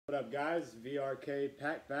What up, guys? VRK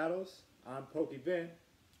Pack Battles. I'm Pokey Vin.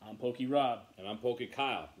 I'm Pokey Rob. And I'm Pokey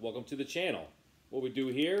Kyle. Welcome to the channel. What we do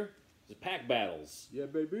here is pack battles. Yeah,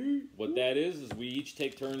 baby. What that is we each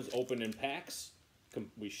take turns opening packs.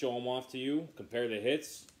 We show them off to you, compare the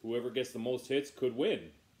hits. Whoever gets the most hits could win.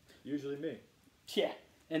 Usually me. Yeah.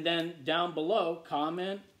 And then down below,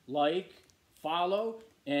 comment, like, follow,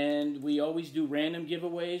 and we always do random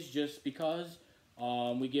giveaways just because.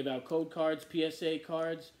 We give out code cards, PSA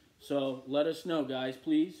cards, so let us know, guys,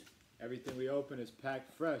 please. Everything we open is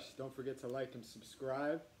packed fresh. Don't forget to like and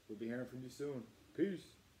subscribe. We'll be hearing from you soon. Peace.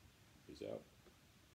 Peace out.